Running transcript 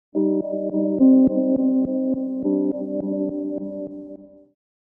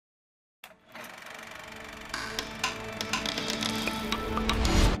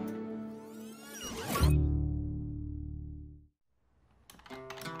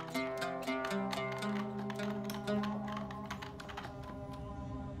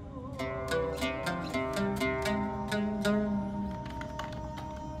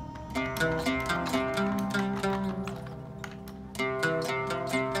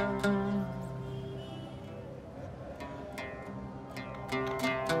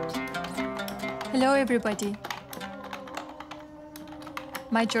Hello everybody.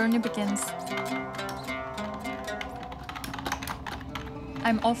 My journey begins.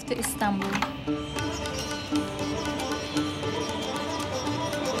 I'm off to Istanbul.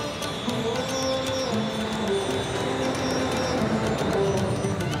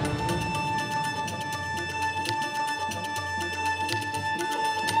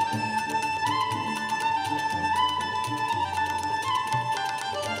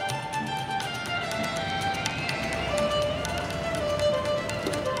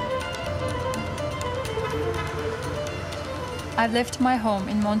 I've left my home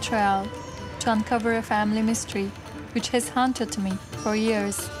in Montreal to uncover a family mystery which has haunted me for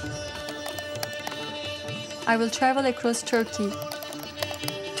years. I will travel across Turkey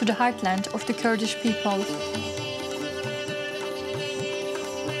to the heartland of the Kurdish people.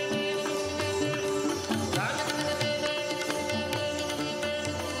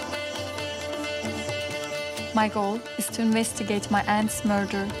 My goal is to investigate my aunt's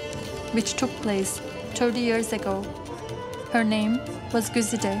murder, which took place 30 years ago. Her name was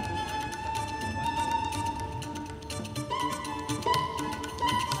Guzide.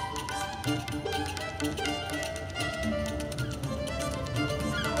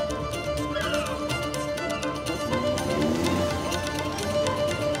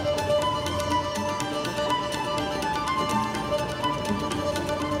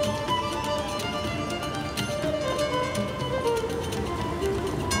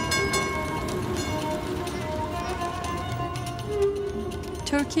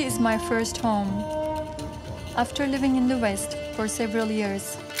 Turkey is my first home. After living in the West for several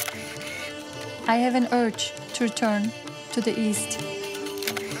years, I have an urge to return to the East.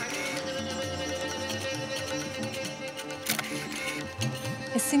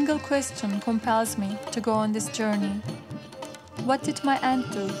 A single question compels me to go on this journey. What did my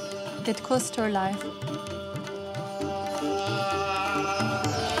aunt do that cost her life?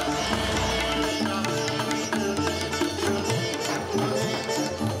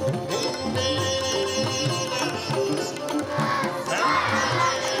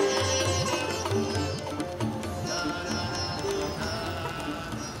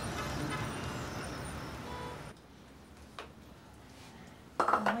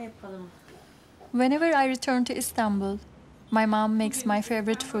 Whenever I return to Istanbul, my mom makes my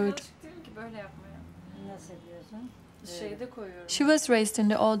favorite food. She was raised in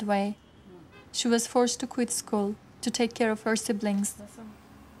the old way. She was forced to quit school to take care of her siblings.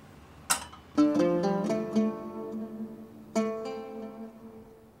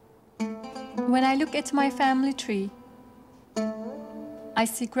 When I look at my family tree, I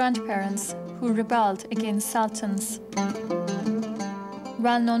see grandparents who rebelled against sultans,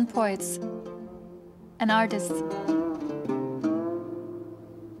 well-known poets, and artists.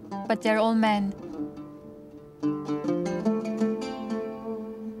 But they're all men.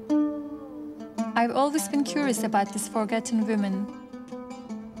 I've always been curious about these forgotten women,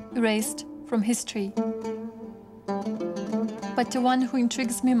 erased from history. But the one who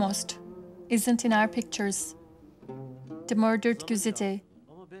intrigues me most isn't in our pictures. The murdered Guzide,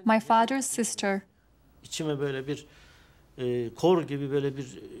 my father's sister. İçime böyle bir kor gibi böyle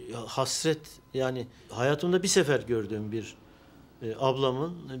bir hasret, yani hayatımda bir sefer gördüğüm bir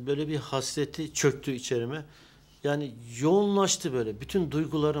ablamın böyle bir hasreti çöktü içerime. Yani yoğunlaştı böyle. Bütün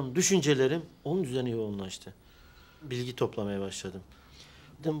duygularım, düşüncelerim onun üzerine yoğunlaştı. Bilgi toplamaya başladım.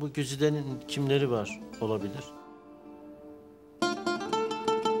 Dedim bu Güzide'nin kimleri var olabilir?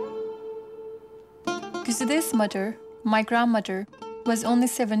 Guzide's mother, my grandmother, was only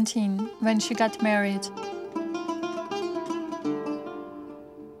 17 when she got married.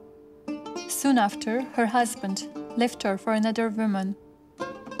 Soon after, her husband left her for another woman.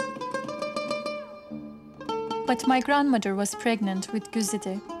 But my grandmother was pregnant with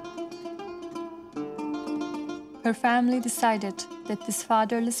Guzide. Her family decided that this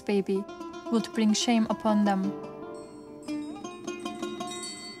fatherless baby would bring shame upon them.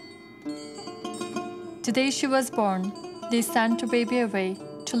 The day she was born, they sent the baby away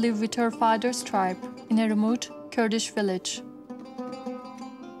to live with her father's tribe in a remote Kurdish village.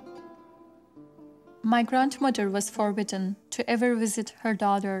 My grandmother was forbidden to ever visit her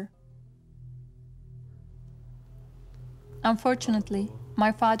daughter. Unfortunately,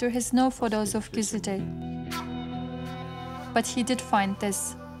 my father has no photos of Guzide. But he did find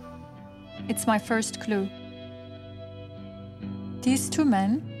this. It's my first clue. These two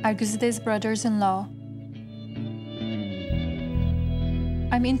men are Guzide's brothers-in-law.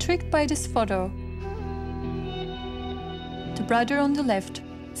 I'm intrigued by this photo. The brother on the left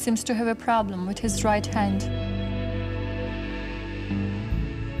seems to have a problem with his right hand.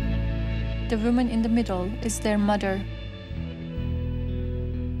 the woman in the middle is their mother.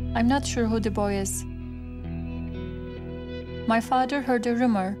 I'm not sure who the boy is. My father heard a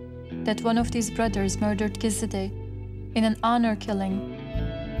rumor that one of these brothers murdered Guzide in an honor killing.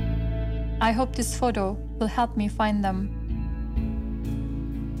 I hope this photo will help me find them.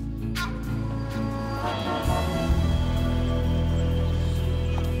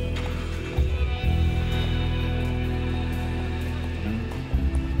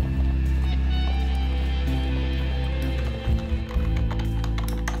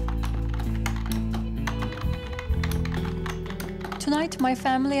 Tonight, my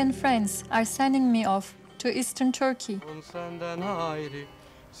family and friends are sending me off to Eastern Turkey. Senden ayrı,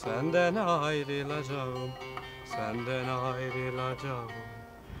 senden ayrılacağım, senden ayrılacağım.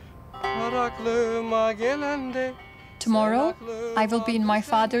 Araklığıma gelende. Tomorrow, I will be in my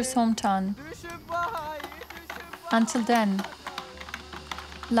father's hometown. Until then,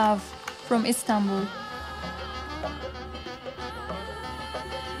 love from Istanbul.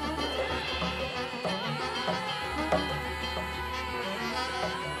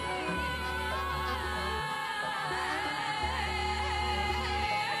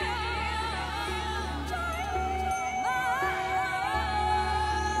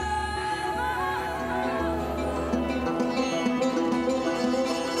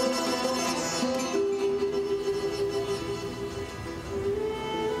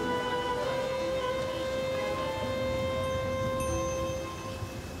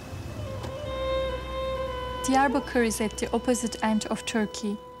 Diyarbakır is at the opposite end of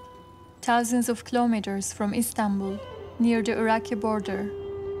Turkey, thousands of kilometers from Istanbul, near the Iraqi border.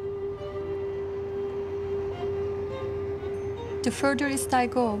 The further east I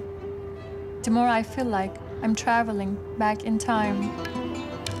go, the more I feel like I'm traveling back in time.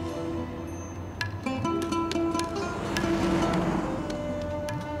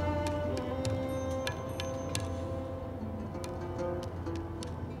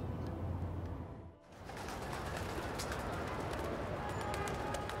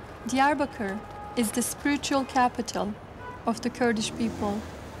 Diyarbakır is the spiritual capital of the Kurdish people.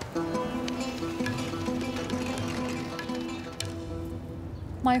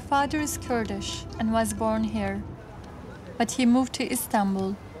 My father is Kurdish and was born here, but he moved to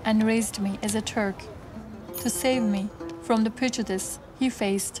Istanbul and raised me as a Turk to save me from the prejudice he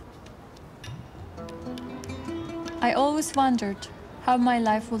faced. I always wondered how my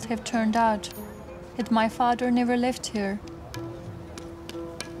life would have turned out had my father never left here.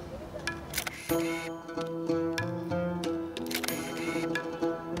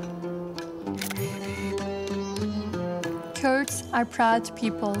 Kurds are proud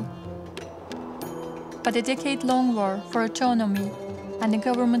people, but a decade-long war for autonomy and the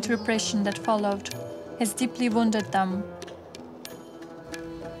government repression that followed has deeply wounded them.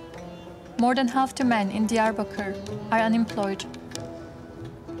 More than half the men in Diyarbakır are unemployed.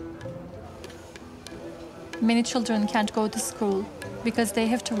 Many children can't go to school because they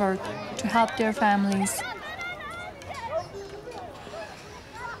have to work to help their families.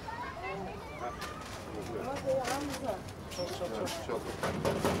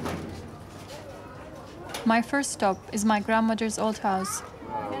 My first stop is my grandmother's old house.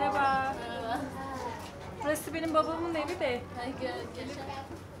 Merhaba. Burası benim babamın evi de.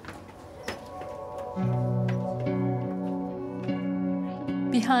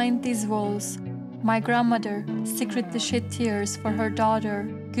 Behind these walls, my grandmother secretly shed tears for her daughter,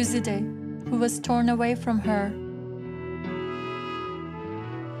 Guzide, who was torn away from her.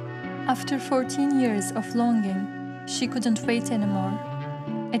 After 14 years of longing, she couldn't wait anymore.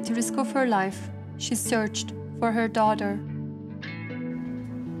 At the risk of her life, she searched for her daughter.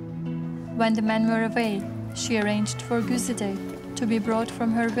 When the men were away, she arranged for Guzide to be brought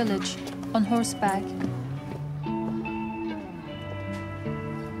from her village on horseback.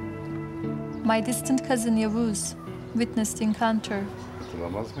 My distant cousin Yavuz witnessed the encounter.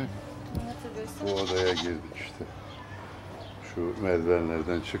 Hatırlamaz mıyım? Bu odaya girdik işte. Şu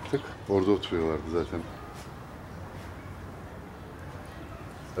merdivenlerden çıktık. Orada oturuyorlardı zaten.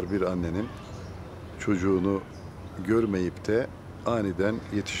 Bir annenin çocuğunu görmeyip de aniden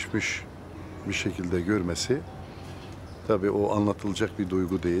yetişmiş bir şekilde görmesi, tabii o anlatılacak bir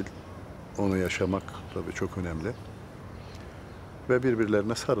duygu değil. Onu yaşamak tabii çok önemli. Ve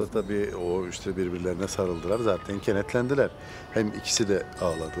birbirlerine sarıldı. Tabii o işte birbirlerine sarıldılar. Zaten kenetlendiler. Hem ikisi de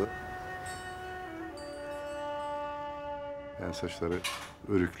ağladı. Yani saçları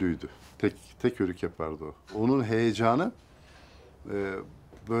örüklüydü. Tek örük yapardı o. Onun heyecanı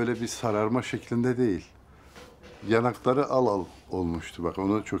böyle bir sararma şeklinde değil. Yanakları al olmuştu. Bak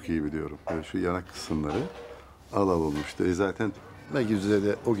onu çok iyi biliyorum. Böyle şu yanak kısımları al olmuştu. Zaten Ve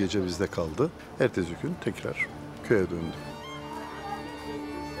Guzide o gece bizde kaldı. Ertesi gün tekrar köye döndü.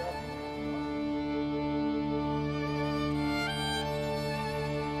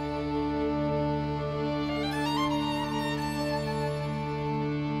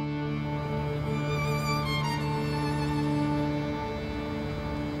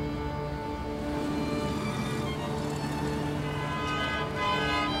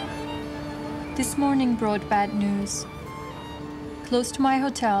 This morning brought bad news. Close to my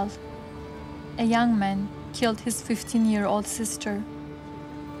hotel, a young man killed his 15-year-old sister.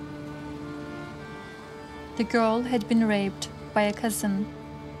 The girl had been raped by a cousin.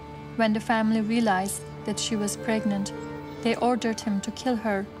 When the family realized that she was pregnant, they ordered him to kill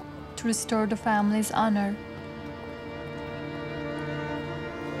her to restore the family's honor.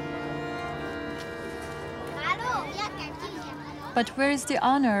 But where is the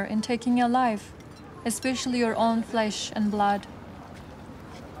honor in taking a life, especially your own flesh and blood?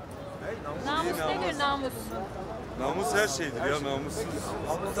 Namus nedir namus? Namus her şeydir ya, namussuz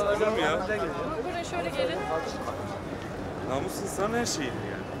olur mu ya? Buraya şöyle gelin. Namus insan her şeydir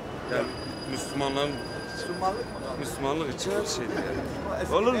yani. Yani Müslümanlık için her şeydir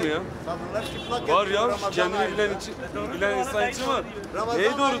yani. Olur mu ya? Var ya, kendini bilen insan için var.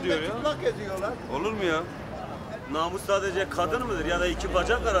 Neye doğru diyor ya? Olur mu ya? Namus sadece kadın mıdır ya da iki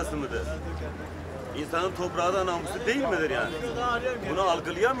bacak arası mıdır? İnsanın toprağı da namusu değil midir yani? Bunu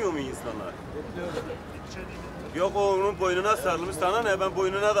algılayamıyor mu insanlar? Yok o onun boynuna sarılmış, sana ne, ben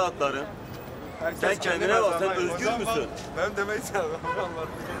boynuna da atlarım. Sen kendine bak, sen özgür müsün? Ben demeyi sevmem.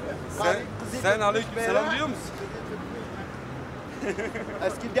 Sen aleykümselam diyor musun?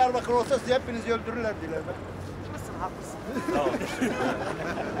 Eski Diyarbakır olsa sizi hepinizi öldürürler diler. Haklısın. Tamam.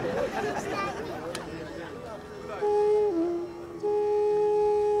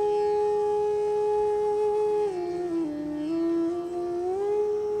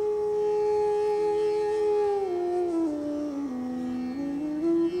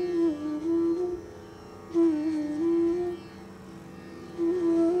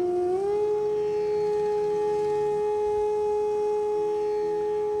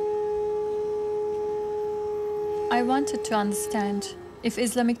 I wanted to understand if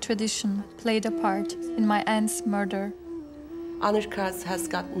Islamic tradition played a part in my aunt's murder. Honor crimes has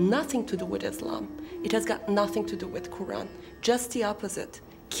got nothing to do with Islam. It has got nothing to do with Quran. Just the opposite.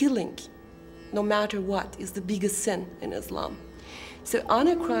 Killing, no matter what, is the biggest sin in Islam. So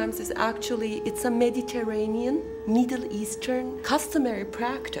honor crimes is actually, it's a Mediterranean, Middle Eastern customary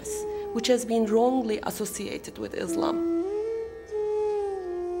practice which has been wrongly associated with Islam.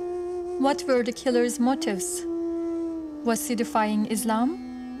 What were the killer's motives? Was he defying Islam?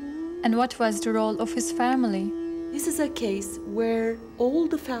 And what was the role of his family? This is a case where all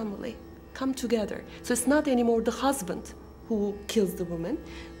the family come together. So it's not anymore the husband who kills the woman,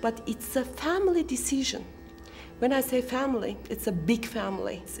 but it's a family decision. When I say family, it's a big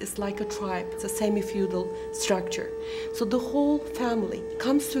family. It's like a tribe. It's a semi-feudal structure. So the whole family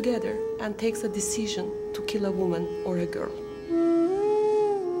comes together and takes a decision to kill a woman or a girl.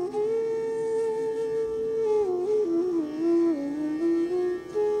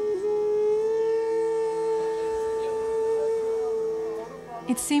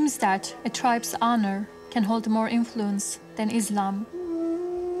 It seems that a tribe's honor can hold more influence than Islam.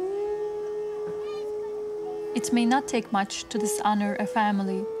 It may not take much to dishonor a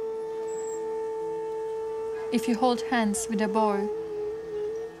family. If you hold hands with a boy,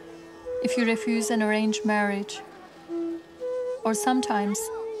 if you refuse an arranged marriage, or sometimes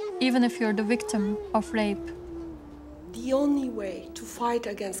even if you're the victim of rape. The only way to fight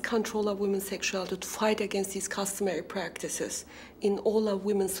against control of women's sexuality, to fight against these customary practices in all of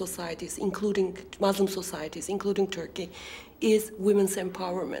women's societies, including Muslim societies, including Turkey, is women's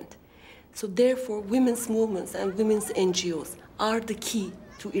empowerment. So therefore, women's movements and women's NGOs are the key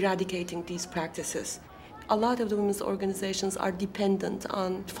to eradicating these practices. A lot of the women's organizations are dependent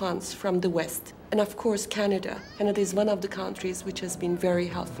on funds from the West. And of course, Canada. Canada is one of the countries which has been very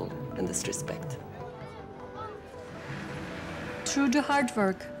helpful in this respect. Through the hard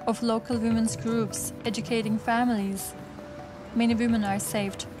work of local women's groups educating families, many women are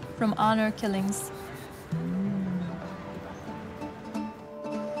saved from honor killings.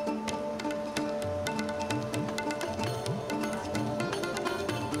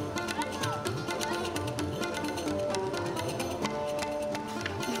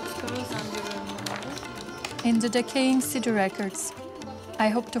 In the decaying city records, I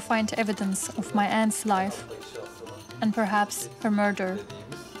hope to find evidence of my aunt's life and perhaps her murder.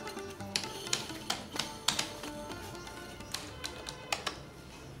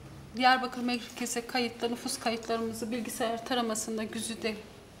 Diyarbakır merkeze kayıtlı nüfus kayıtlarımızı bilgisayar taramasında Guzide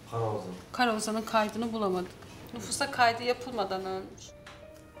Karaozan'ın kaydını bulamadık. Nüfusa kaydı yapılmadan ölmüş.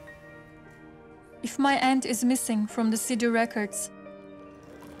 If my aunt is missing from the city records,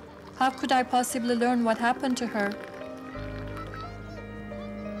 how could I possibly learn what happened to her?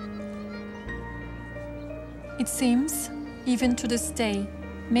 It seems, even to this day,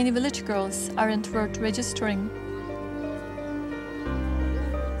 many village girls aren't worth registering.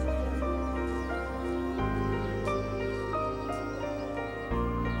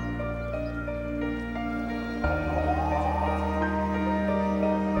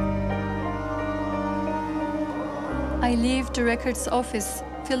 I leave the records office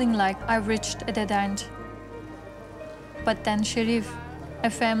feeling like I've reached a dead end. But then Sherif, a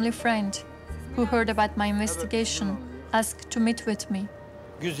family friend who heard about my investigation, asked to meet with me.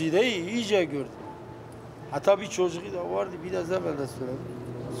 Guzide'yi iyice gördüm. Hatta bir çocuğu da vardı, biraz evvel de söyledim.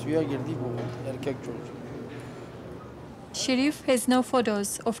 Suya girdi bu erkek çocuk. Sherif has no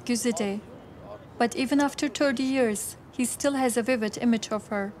photos of Guzide, but even after 30 years, he still has a vivid image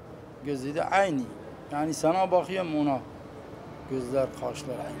of her. Guzide aynı. Yani sana bakıyorum ona. Gözler,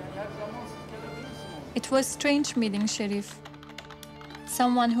 kaşlar aynı. It was strange meeting Sherif,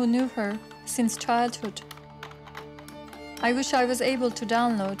 someone who knew her since childhood. I wish I was able to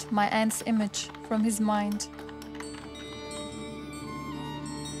download my aunt's image from his mind.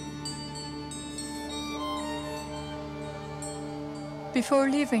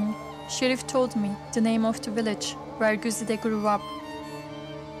 Before leaving, Sherif told me the name of the village where Guzide grew up.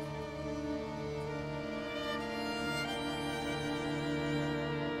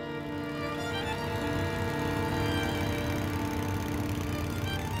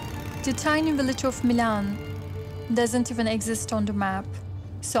 The tiny village of Milan doesn't even exist on the map,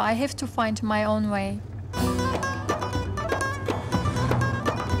 so I have to find my own way.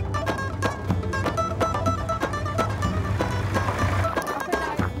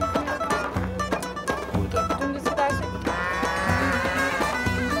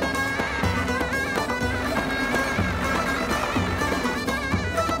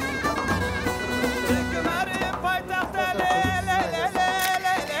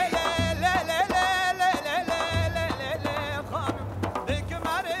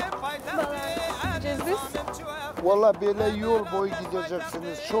 Valla böyle yol boyu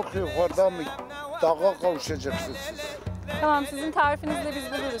gideceksiniz. Çok yukarıda mı dağa kavuşacaksınız. Tamam, sizin tarifinizle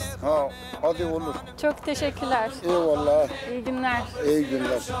biz buluruz. Ha, hadi olur. Çok teşekkürler. Eyvallah. İyi günler. İyi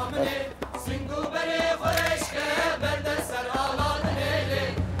günler.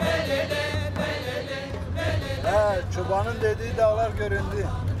 Çobanın dediği dağlar göründü.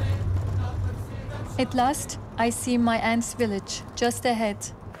 At last, I see my aunt's village just ahead.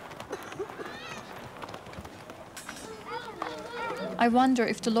 I wonder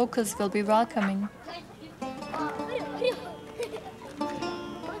if the locals will be welcoming.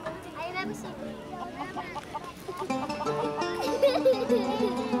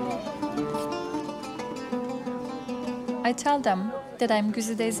 I tell them that I'm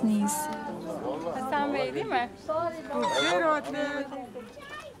Guzide's niece. Hasan Bey değil mi?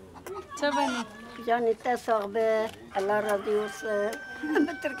 Çabani. Canite sağbe, Allah razı olsun.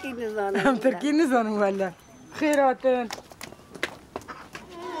 Hem Türkiye nizanı. Hem Türkiye nizanı valla. Khairatın.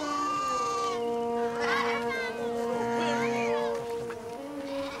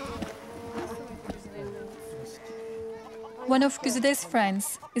 One of Guzide's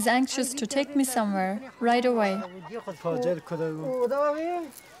friends is anxious to take me somewhere right away.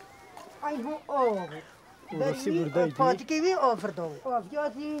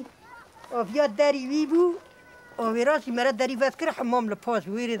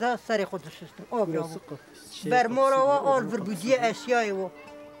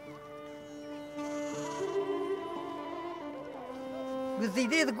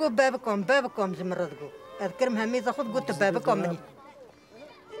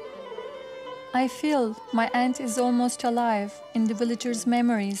 I feel my aunt is almost alive in the villagers'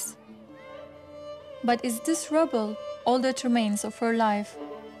 memories. But is this rubble all that remains of her life?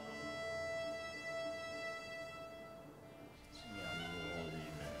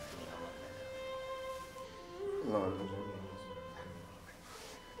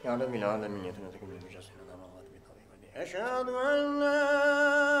 أشهد أن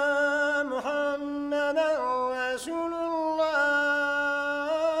محمدًا رسول الله.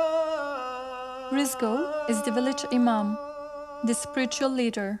 Rizgo is the village imam, the spiritual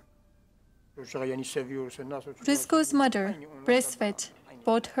leader. Rizgo's mother breastfed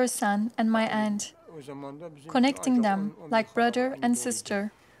both her son and my aunt, connecting them like brother and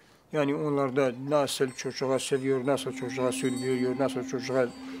sister. Yani onlar da nasıl çocuğa seviyor, nasıl çocuğa söylüyor, nasıl çocuğa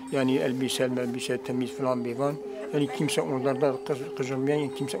yani elbise temiz falan bir var. Yani kimse onlarda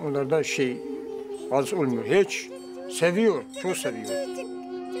kızılmayan, kimse onlarda az olmuyor. Hiç seviyor, çok seviyor.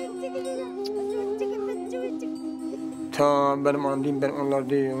 Ta benim annem ben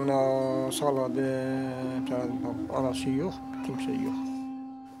onlarda ona sağladım. Anası yok, kimse yok.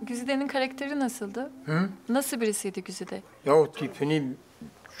 Güzide'nin karakteri nasıldı? Hı? Nasıl birisiydi Guzide? Ya o tipini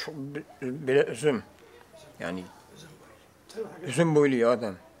çok böyle üzüm. Yani üzüm boylu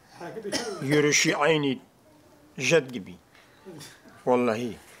adam. Yürüyüşü aynı jet gibi.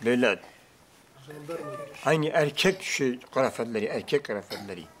 Vallahi böyle. Aynı erkek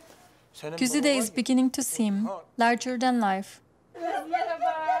kıyafetleri. Guzide is beginning to seem larger than life.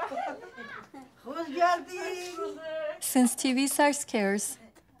 Hoş geldin. Since TV are scarce,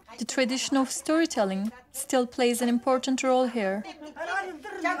 the tradition of storytelling still plays an important role here.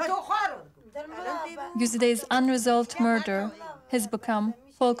 Guzide's unresolved murder has become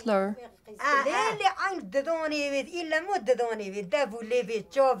folklore. ليلي عين ددوني بيت إلا مو ددوني بيت دابو لي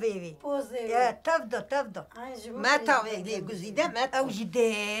بيت شوفي بيت تفضل ما تعرف لي جزيدة ما أو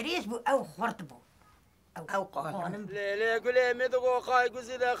جداريش بو أو خرطبو أو قانم ليلي قولي مدقو خاي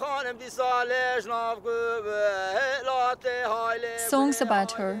جزيدة خانم دي صالح نافقو لاتي هايلي Songs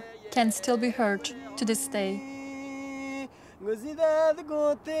about her can still be heard to this day. جزيدة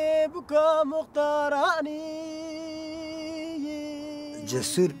ذقوتي بكا مختاراني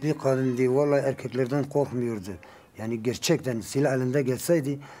Cesur bir kadındı. Vallahi erkeklerden korkmuyordu. Yani gerçekten silah elinde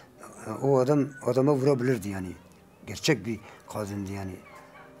gelseydi o adama vurabilirdi yani. Gerçek bir kadındı yani.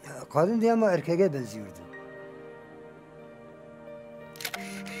 Kadındı ama erkeğe benziyordu.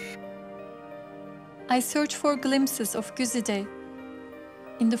 I search for glimpses of Guzide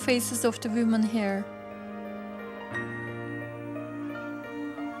in the faces of the women here.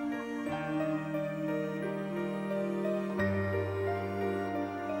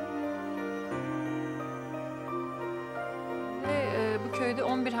 Bu köyde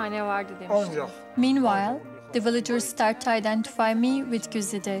 11 hane vardı demişti. Meanwhile, the villagers start to identify me with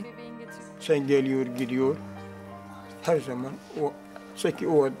Guzide. Sen geliyor, gidiyor. Her zaman sanki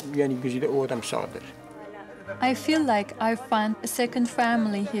yani Guzide o adam sağdır. I feel like I found a second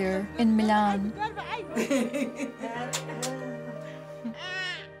family here in Milan.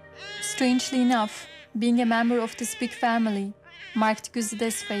 Strangely enough, being a member of this big family marked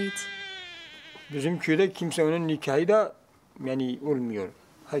Guzide's fate. Bizim köyde kimsenin nikahı da yani olmuyor.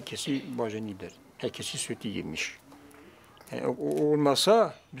 Herkesi bacanidir. Herkesi sütü yemiş. Yani o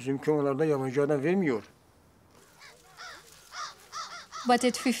olmasa bizim köylarda yabancı adam vermiyor. But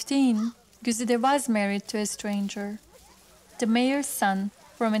at 15, Guzide was married to a stranger. The mayor's son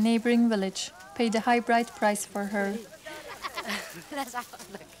from a neighboring village paid a high bride price for her.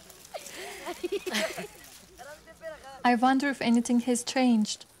 I wonder if anything has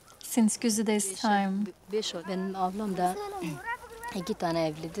changed since Guzide's time. Benim ablam da 2 tane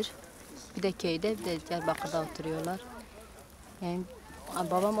evlidir. Bir de köyde, bir de Diyarbakır'da oturuyorlar. Yani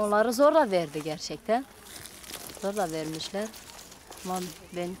babam onları zorla verdi gerçekten. Zorla vermişler. Ama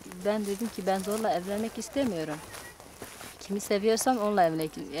ben dedim ki ben zorla evlenmek istemiyorum. Kimi seviyorsam onunla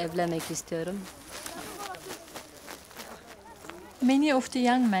evlenmek istiyorum. Many of the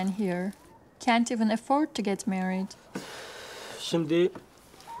young men here can't even afford to get married. Şimdi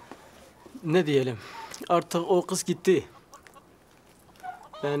ne diyelim? Artık o kız gitti.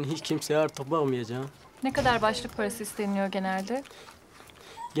 Ben hiç kimseye artık bakmayacağım. Ne kadar başlık parası isteniyor genelde?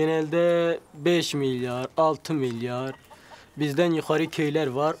 Genelde 5 milyar, 6 milyar. Bizden yukarı köyler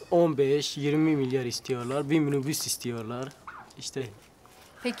var. 15-20 milyar istiyorlar. Bir minibüs istiyorlar. İşte.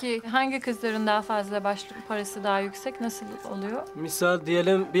 Peki hangi kızların daha fazla başlık parası daha yüksek? Nasıl oluyor? Misal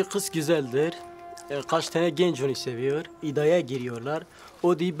diyelim bir kız güzeldir. Kaç tane genç onu seviyor. İddiaya giriyorlar.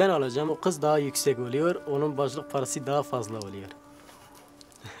 O değil ben alacağım. O kız daha yüksek oluyor. Onun başlık parası daha fazla oluyor.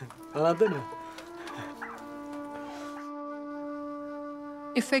 Anladın mı?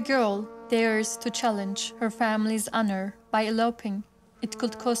 If a girl dares to challenge her family's honor by eloping, it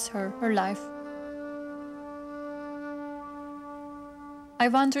could cost her her life. I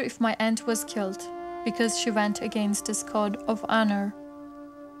wonder if my aunt was killed because she went against this code of honor.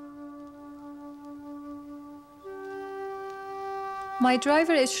 My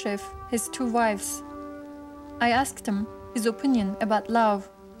driver Ashraf has 2 wives. I asked him his opinion about love.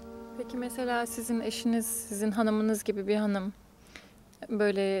 Peki mesela sizin eşiniz, sizin hanımınız gibi bir hanım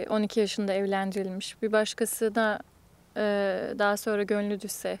böyle 12 yaşında evlendirilmiş. Bir başkası da daha sonra gönlü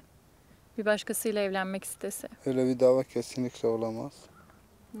düşse, bir başkasıyla evlenmek istese. Öyle bir dava kesinlikle olamaz.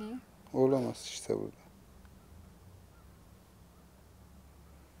 Niye? Olamaz işte burada.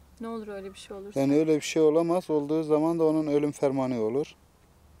 Ne olur öyle bir şey olursa? Yani öyle bir şey olamaz. Olduğu zaman da onun ölüm fermanı olur.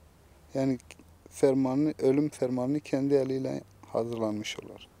 Yani ölüm fermanını kendi eliyle hazırlanmış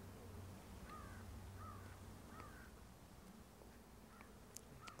olur.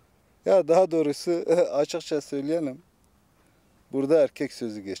 Ya daha doğrusu açıkça söyleyelim. Burada erkek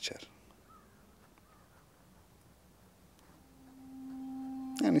sözü geçer.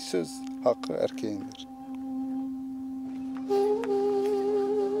 Yani söz hakkı erkeğindir.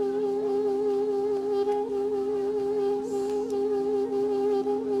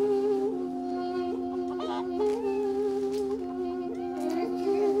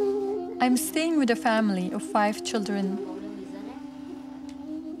 I'm staying with a family of 5 children.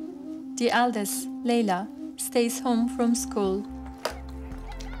 The eldest, Leyla, stays home from school,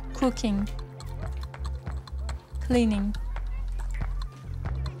 cooking, cleaning,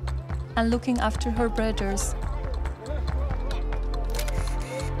 and looking after her brothers.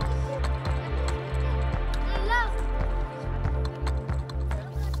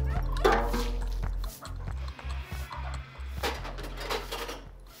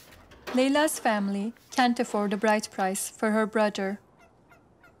 Leyla's family can't afford a bride price for her brother.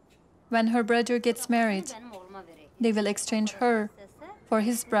 When her brother gets married, they will exchange her for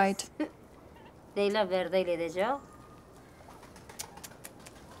his bride. Leyla verdeyle edecek.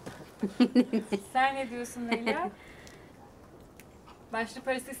 Sen ne diyorsun Leyla? Başlı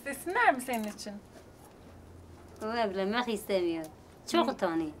parası istesinler mi senin için? O evlenmek istemiyor. Çok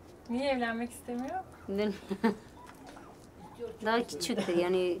utanıyor. Niye evlenmek istemiyor? Daha küçüktür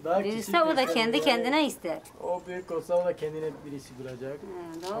yani. Büyürse o da kendi kendine ister. O büyük olsa o da kendine birisi bulacak.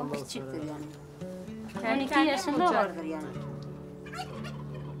 Daha o küçüktür yani. 12 kendine yaşında bulacak. vardır yani.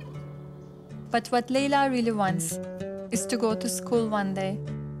 But what Leyla really wants is to go to school one day.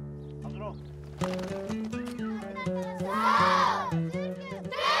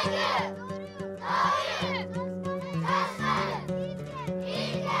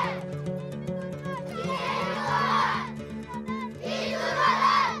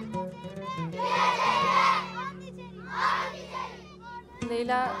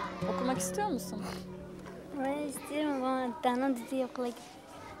 Leyla okumak istiyor musun? Ben istiyorum ama Dana dedi okula git.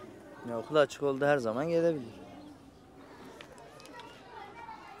 Ya okul açık oldu her zaman gelebilir.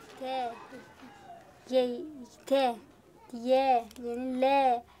 T, Y, T, Y, yani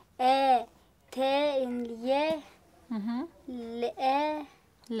L, E, T, yani Y, L, E,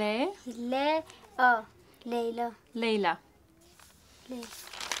 L, L, A, Leyla. Leyla.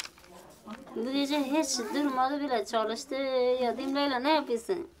 Bu gece hiç durmadı bile çalıştı. Ya dedim Leyla ne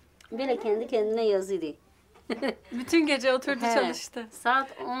yapıyorsun? Böyle kendi kendine yazıyordu. Bütün gece oturdu çalıştı. Saat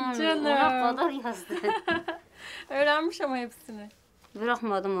 10'a kadar yazdı. Öğrenmiş ama hepsini.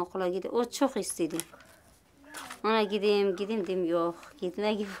 Bırakmadım okula gidip. O çok istedi. Ona gideyim dedim yok.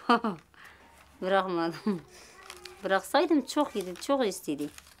 Gitme gibi. Bırakmadım. Bıraksaydım çok istedi.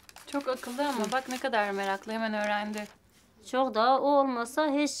 Çok akıllı ama bak ne kadar meraklı, hemen öğrendi. Çok daha o olmasa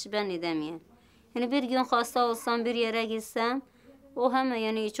hiç ben edemeyim. Yani bir gün hasta olsam bir yere gitsem o hemen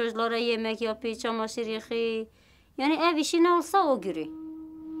yani çocuklara yemek yapıyor, çamaşır yıkıyor. Yani ev işi ne olsa o görüyor.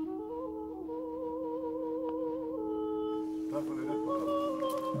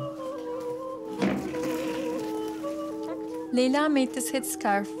 Leyla made this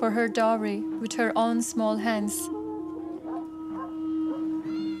headscarf for her dowry with her own small hands.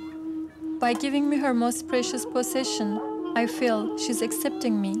 By giving me her most precious possession, I feel she's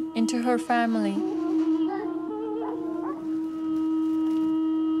accepting me into her family.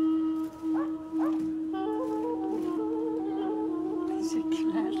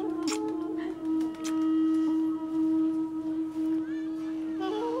 Teşekkürler.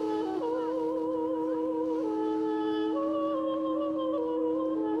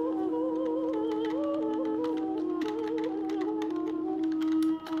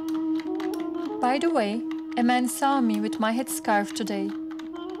 By the way, a man saw me with my headscarf today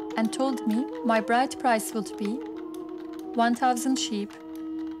and told me my bride price would be 1,000 sheep,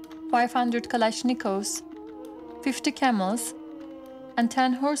 500 Kalashnikovs, 50 camels, and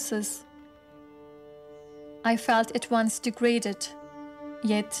 10 horses. I felt at once degraded,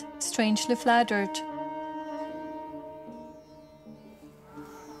 yet strangely flattered.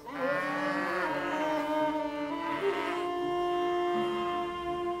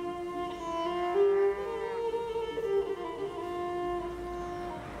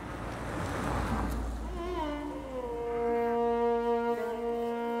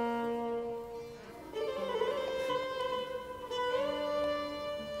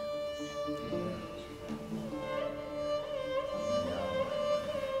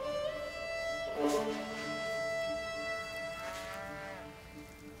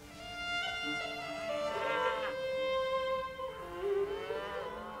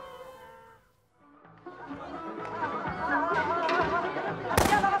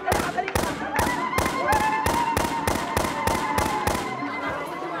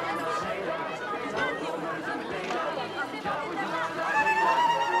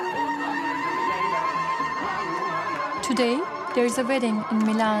 Today, there is a wedding in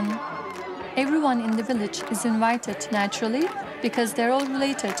Milan. Everyone in the village is invited naturally because they're all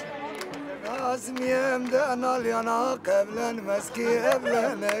related. Nazmiyem de anal yanak evlenmez ki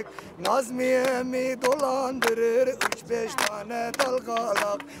evlenek. Nazmiyem'i dolandırır 3-5 tane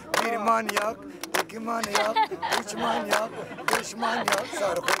dalgalak. Bir manyak, 2 manyak, 3 manyak, 5 manyak,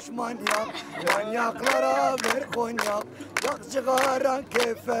 sarhoş manyak. Manyaklara ver konyak, yak çıgaran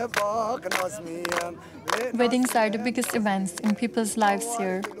keyfe bak Nazmiyem. Weddings are the biggest events in people's lives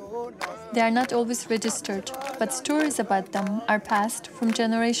here. They are not always registered, but stories about them are passed from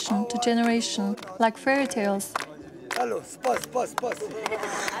generation to generation, like fairy tales. Hello, spas.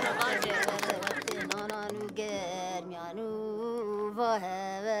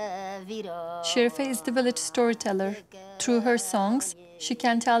 Şerife is the village storyteller. Through her songs, she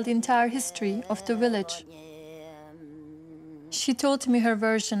can tell the entire history of the village. She told me her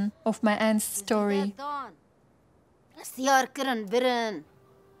version of my aunt's story.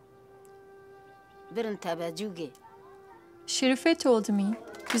 Şerife told me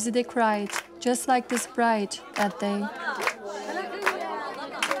Guzide cried, just like this bride that day.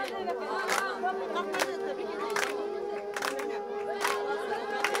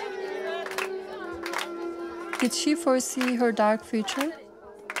 Did she foresee her dark future?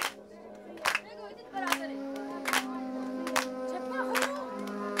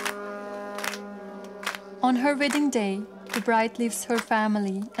 On her wedding day, the bride leaves her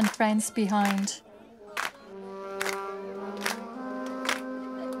family and friends behind.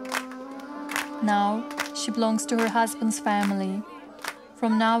 Now, she belongs to her husband's family.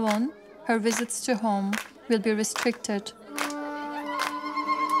 From now on, her visits to home will be restricted.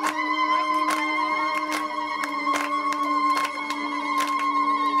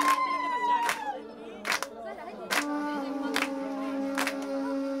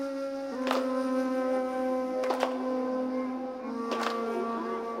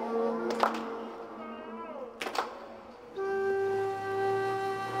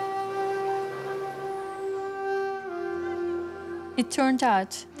 It turned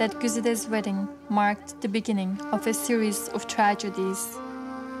out that Guzide's wedding marked the beginning of a series of tragedies.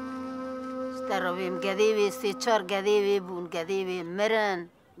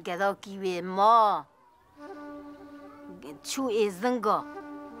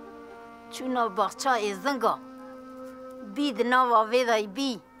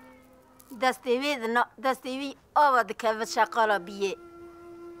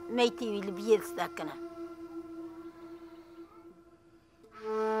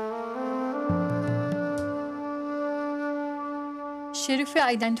 Şerife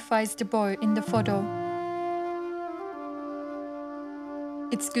identifies the boy in the photo.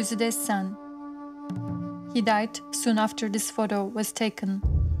 It's Guzide's son. He died soon after this photo was taken.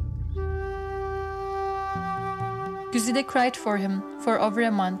 Guzide cried for him for over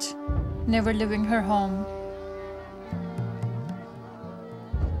a month, never leaving her home.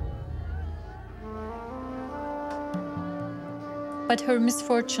 But her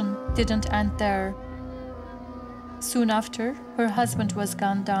misfortune didn't end there. Soon after, her husband was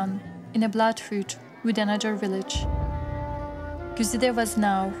gunned down in a blood feud with another village. Guzide was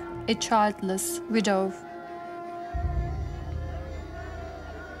now a childless widow.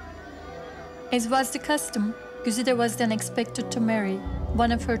 As was the custom, Guzide was then expected to marry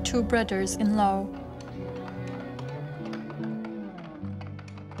one of her 2 brothers-in-law.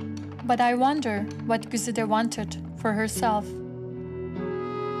 But I wonder what Guzide wanted for herself.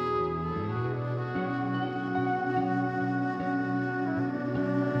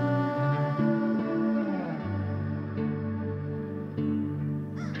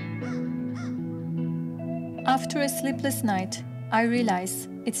 After a sleepless night, I realize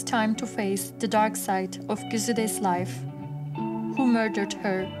it's time to face the dark side of Guzide's life. Who murdered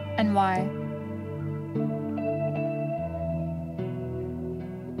her and why?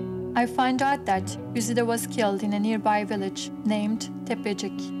 I find out that Guzide was killed in a nearby village named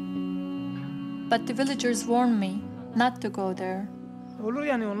Tepecik. But the villagers warned me not to go there. Olur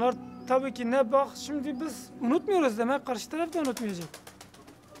yani onlar tabii ki ne bak şimdi biz unutmuyoruz demek karşı taraf da unutmayacak.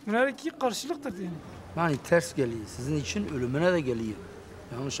 Bunlar iki karşılıktır yani. Yani ters geliyor. Sizin için ölümüne de geliyor.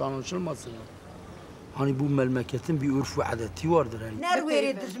 Yanlış anlaşılmasın. Hani bu memleketin bir urf ve adeti vardır. Yani.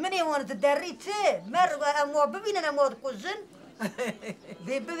 Nerede dizmeni var da derriti. Merve ama bebinin ama kuzun.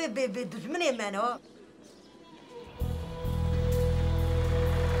 Be dizmeni men o.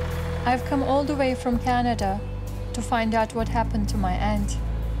 I've come all the way from Canada to find out what happened to my aunt.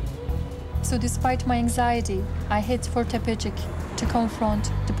 So despite my anxiety, I head for Tepecik to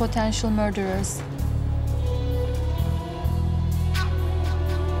confront the potential murderers.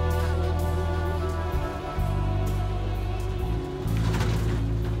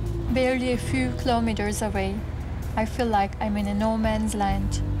 Barely a few kilometers away, I feel like I'm in a no man's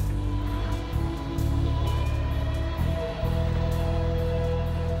land.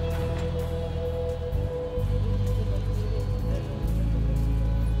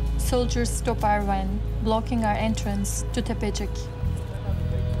 Soldiers stop our van, blocking our entrance to Tepecik.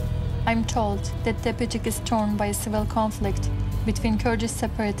 I'm told that Tepecik is torn by a civil conflict between Kurdish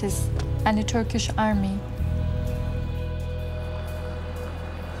separatists and the Turkish army.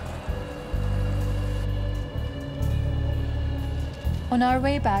 On our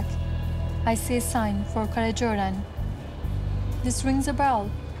way back, I see a sign for Karacaören. This rings a bell.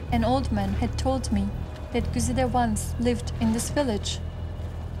 An old man had told me that Guzide once lived in this village.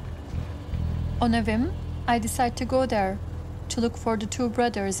 On a whim, I decide to go there to look for the two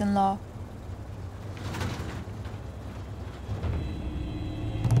brothers-in-law.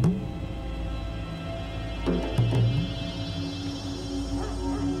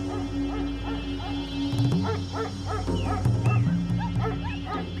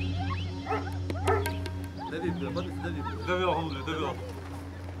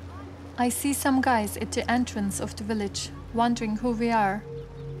 I see some guys at the entrance of the village, wondering who we are.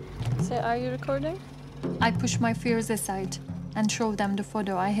 So, are you recording? I push my fears aside and show them the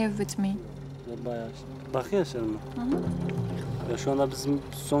photo I have with me. Bayağı. Bakıyorsun mu? Ya şu anda bizim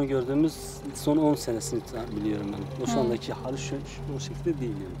son gördüğümüz son 10 senesini biliyorum ben. O şu andaki hali şu o şekilde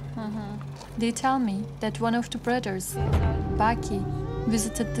değil yani. They tell me that one of the brothers, Baki,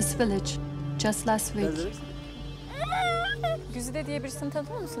 visited this village just last week. Guzide diye birisini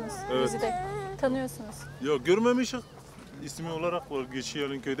tanıyor musunuz? Evet. Guzide. Tanıyorsunuz. Yok görmemişik. İsmi olarak var.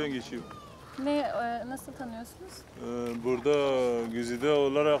 Geçiyor, köyden geçiyor. Nasıl tanıyorsunuz? Burada Guzide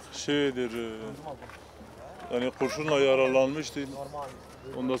olarak şeydir. Yani kurşunla yaralanmıştı.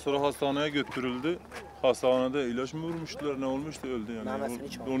 Ondan sonra hastaneye götürüldü. Hastanede ilaç mı vurmuştular, ne olmuştu, öldü yani.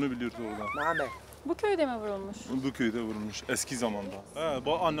 Onu biliyordu orada. Bu köyde mi vurulmuş? Bu köyde vurulmuş, eski zamanda.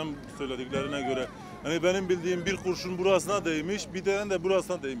 Annem söylediklerine göre. Hani benim bildiğim bir kurşun burasına değmiş, bir tane de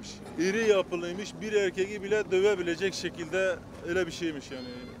burasına değmiş. İri yapılıymış, bir erkeği bile dövebilecek şekilde öyle bir şeymiş yani.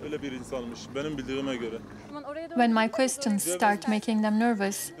 Öyle bir insanmış benim bildiğime göre. When my questions start making them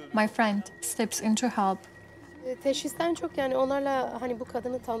nervous, my friend steps in to help. Teşhisten çok yani onlarla hani bu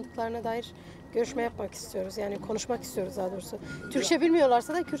kadını tanıdıklarına dair görüşme yapmak istiyoruz. Yani konuşmak istiyoruz daha doğrusu. Türkçe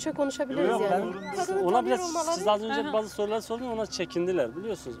bilmiyorlarsa da Kürtçe konuşabiliriz yani. Ona bile siz az önce bazı sorular sordunuz, ona çekindiler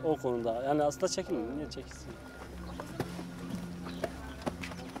biliyorsunuz o konuda. Yani aslında çekinmiyor, niye çekinsin?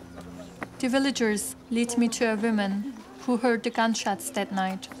 The villagers lead me to a woman who heard the gunshots that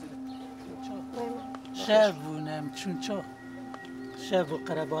night. شافونا متشنشا شافوا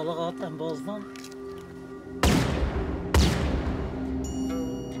قرابالغات انبازdan.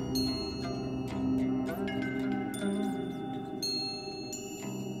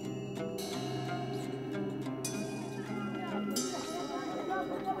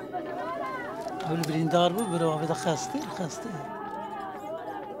 Öyle birindar bu, bir abi de hasta.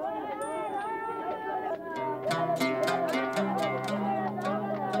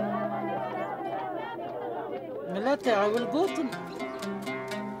 ملت عول قوتن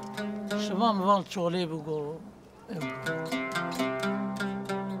شمام فان شغلي بقو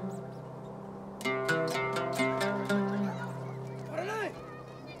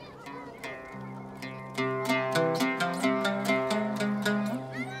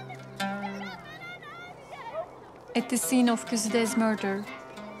At the scene of Guzide's murder,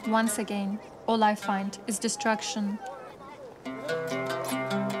 once again, all I find is destruction.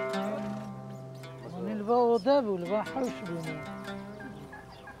 البا والبا حوش بيني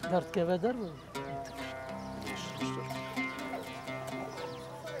درت كبدر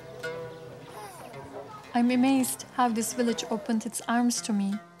I'm amazed how this village opened its arms to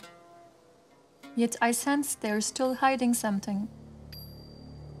me. Yet I sense they're still hiding something.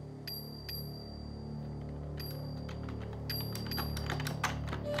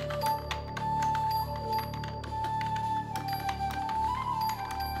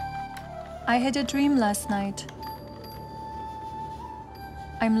 I had a dream last night.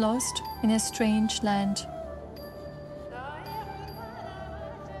 I'm lost in a strange land.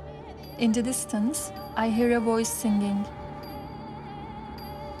 In the distance, I hear a voice singing.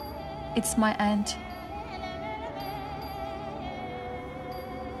 It's my aunt.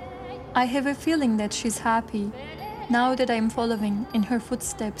 I have a feeling that she's happy now that I'm following in her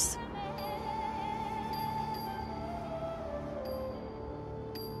footsteps.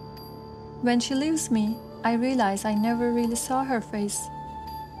 When she leaves me, I realize I never really saw her face.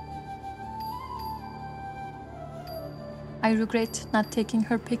 I regret not taking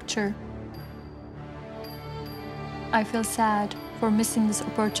her picture. I feel sad for missing this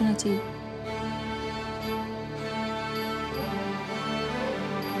opportunity.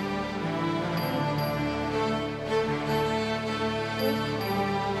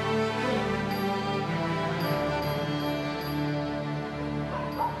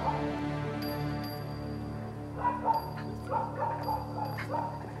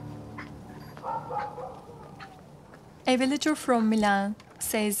 A villager from Milan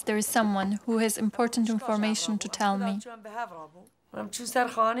says there is someone who has important information to tell me. من چون سر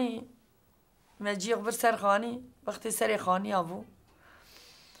خانی مجی خبر سر خانی وقتی سر خانی آبو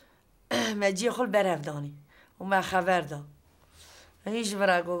مجی خل برفدانی و ما خبر دا هیچ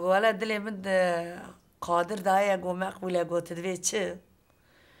برا گو ولی دلی من قادر دای گو مقبول گو تدوی چه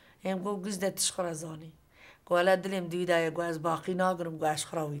هم گو گزده تشخر زانی گو ولی دلیم دوی دای گو از باقی ناگرم گو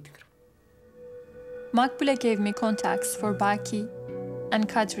اشخراوی دکرم. Makbule gave me contacts for Baki and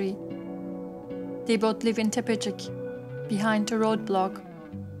Kadri. They both live in Tepecik, behind a roadblock.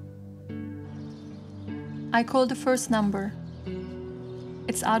 I called the first number.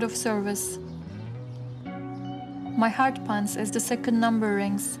 It's out of service. My heart pumps as the second number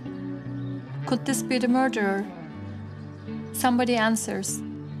rings. Could this be the murderer? Somebody answers.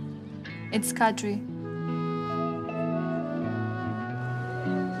 It's Kadri.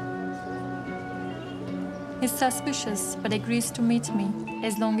 He's suspicious, but agrees to meet me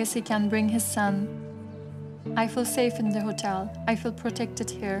as long as he can bring his son. I feel safe in the hotel. I feel protected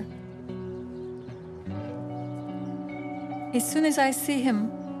here. As soon as I see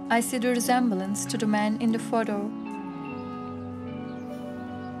him, I see the resemblance to the man in the photo.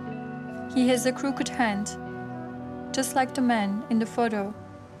 He has a crooked hand, just like the man in the photo.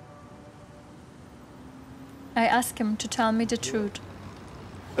 I ask him to tell me the truth.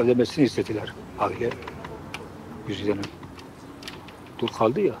 Evlenmesini istediler aile. Güzide'nin. Dur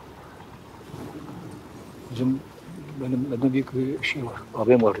kaldı ya. Benim büyük bir şey var.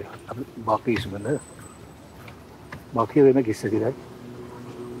 Abim var ya. Baki isminde. Baki'ye vermek istediler.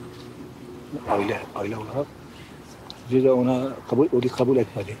 Aile olarak. Güzide ona kabul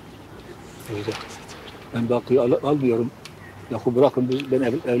etmedi. Güzide. Ben Baki'yi almıyorum. Yahu bırakın ben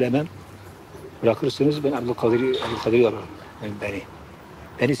evlenmem. Bırakırsınız ben Abdülkadir'i alırım.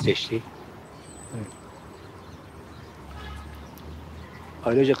 Beni seçti.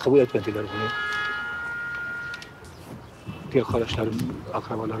 Ailece kabul etmediler bunu. Diğer kardeşlerim,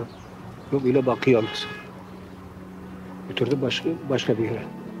 akrabalarım. Yok öyle Baki'yi alırsın. Götürdüm başka bir yere.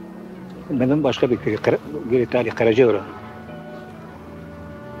 Benim başka bir köy, Karacaören.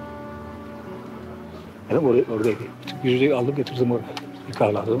 Benim oradaydı. Yüzüğü aldım getirdim oraya.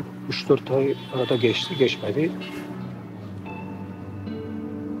 Nikahlardım. 3-4 ay arada geçmedi.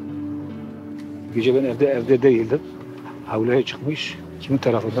 Gece ben evde değildim. Havlaya çıkmış. Kimin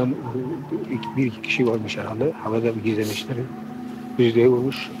tarafından bir iki kişi varmış herhalde. Havada bir gizlemişler. Yüzüğü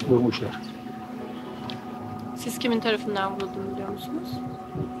vurmuşlar. Siz kimin tarafından vurulduğunu biliyor musunuz?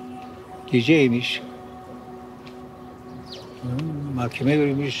 Geceymiş. Mahkeme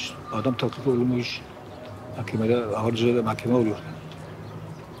verilmiş. Adam takip olmuş. Mahkemede ağır cezada mahkeme oluyor.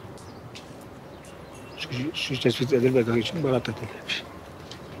 Suç tespit edilmediği için beraat edilmiş.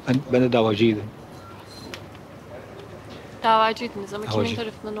 Ben de davacıydım. Davacıydınız ama kimin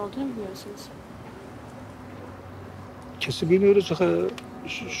tarafından olduğunu bilmiyorsunuz. Kesin bilmiyoruz.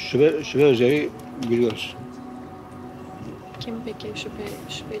 Şüphe üzeri biliyoruz. Kim peki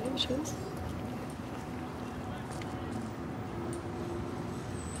şüpheli bir şahıs?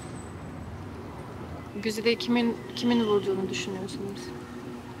 Güzide kimin vurduğunu düşünüyorsunuz?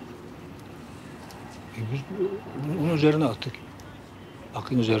 Biz onun üzerine attık.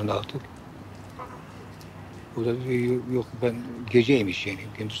 Akın üzerine attık. O da yok ben geceymiş yani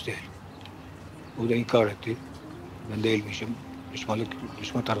gündüz değil. O da inkar etti. Ben değilmişim.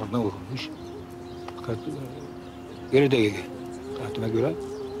 Düşman tarafından vurulmuş. Fakat öyle değildi. Kanatıma göre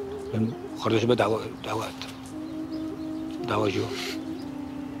ben kardeşime dava ettim. Davacı o.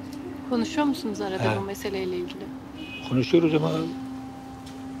 Konuşuyor musunuz arada bu meseleyle ilgili? Konuşuyoruz ama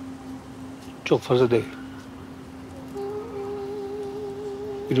çok fazla değil.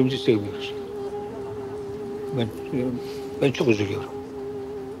 Birbirimizi sevmiyoruz. Ben çok üzülüyorum.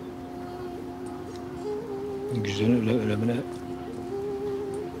 Güzide'nin ölümüne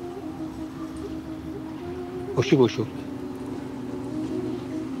boşu.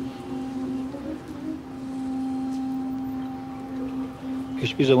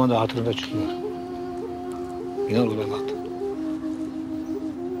 Hiçbir zaman da hatırında çıkmıyor. İnan olarak.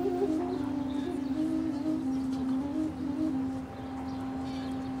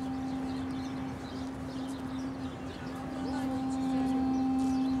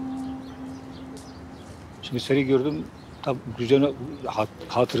 Şimdi seni gördüm, Tabii güzel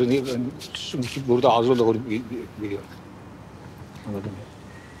hatırını ben şimdi burada hazır olarak biliyorum. Anladın mı?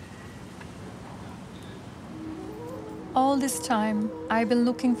 All this time, I've been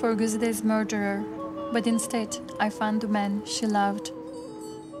looking for Guzide's murderer, but instead, I found the man she loved.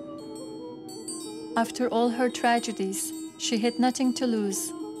 After all her tragedies, she had nothing to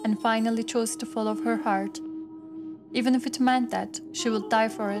lose and finally chose to follow her heart, even if it meant that she would die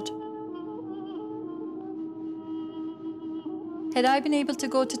for it. Had I been able to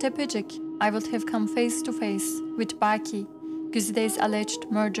go to Tepecik, I would have come face to face with Baki, Guzide's alleged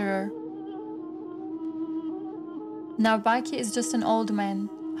murderer. Now Baki is just an old man,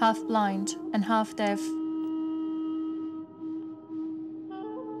 half blind and half deaf.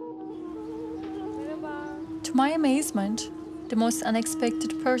 To my amazement, the most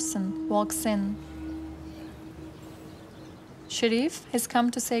unexpected person walks in. Sharif has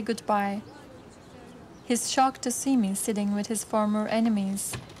come to say goodbye. He's shocked to see me sitting with his former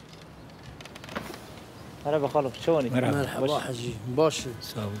enemies. مرحبا خالد شلونك؟ مرحبا حجي باشا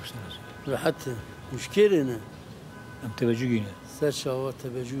حتى مشكلة هنا أم تبجوجينا سرشاوة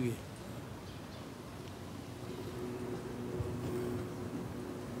تبجوجي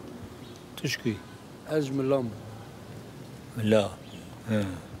تشكي أجمل لام لا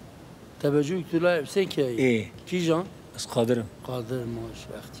تبجوج تلاعب سكي إيه كي جان؟ بس قادرım. Kadir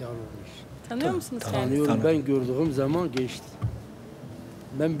maşallah ihtiyar olmuş. Tanıyor musunuz kendisini? Tanıyorum. Ben gördüğüm zaman geçti.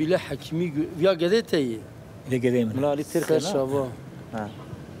 Ben bile hakimi ya Gedete'yi. Ne Gede'yi mi? Mlali Serşava.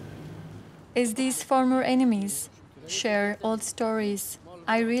 As these former enemies share old stories,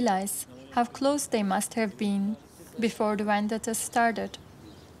 I realize how close they must have been before the vendetta started.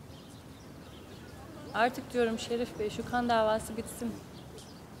 Artık diyorum Şerif Bey, şu kan davası bitsin.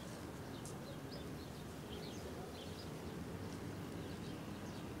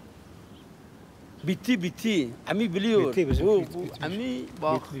 Bitti. Ami biliyor. Bitti. Ami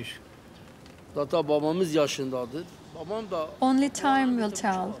bak. Zaten babamız yaşındadır. Babam da Only time will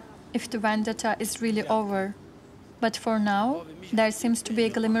tell if the vendetta is really over. But for now, there seems to be a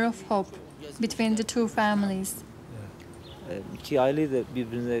glimmer of hope between the two families. İki aileyi de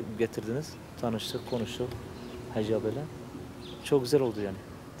birbirine getirdiniz. Tanıştık, konuştuk. Hacı abiyle. Çok güzel oldu yani.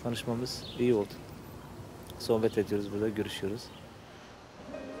 Tanışmamız iyi oldu. Sohbet ediyoruz burada, görüşüyoruz.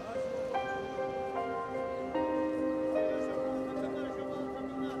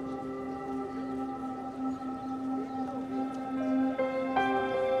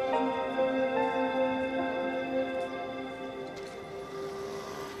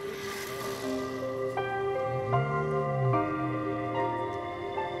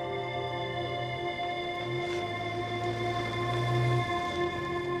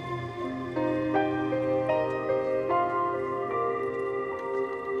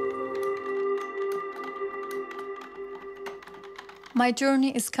 My journey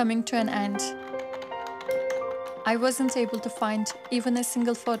is coming to an end. I wasn't able to find even a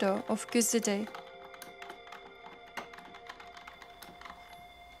single photo of Guzide.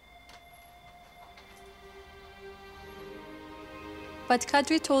 But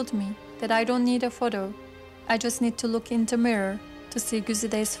Kadri told me that I don't need a photo. I just need to look in the mirror to see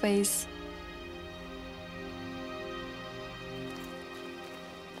Guzide's face.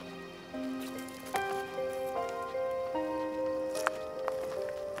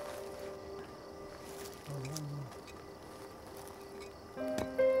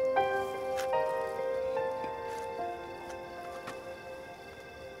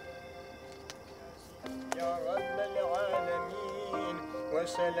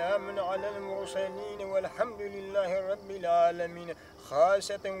 وسلام على المرسلين والحمد لله رب العالمين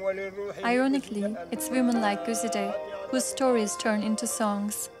خاصة وللروح. Ironically, it's women like Guzide whose stories turn into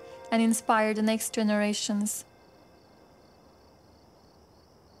songs and inspire the next generations.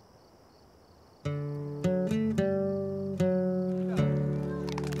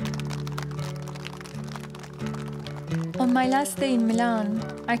 On my last day in Milan,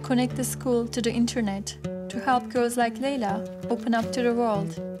 I connect the school to the internet to help girls like Leyla open up to the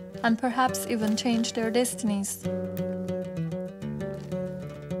world and perhaps even change their destinies.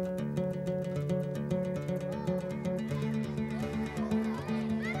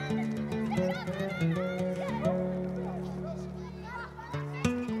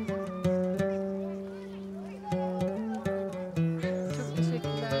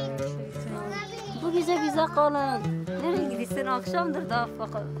 Bu gece bize kalın. Nereye gidiyorsun? Akşamdır daha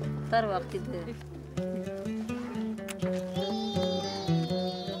fakat iftar vaktidir.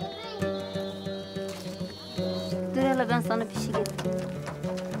 Dur hele ben sana bir şey getireyim.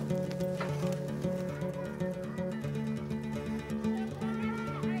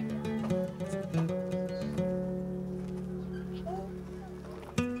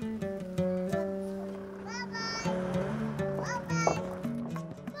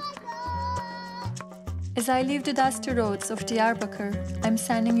 As I leave the dusty roads of Diyarbakir, I'm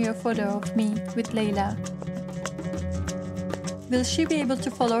sending you a photo of me with Leyla. Will she be able to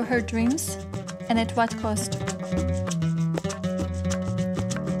follow her dreams? And at what cost?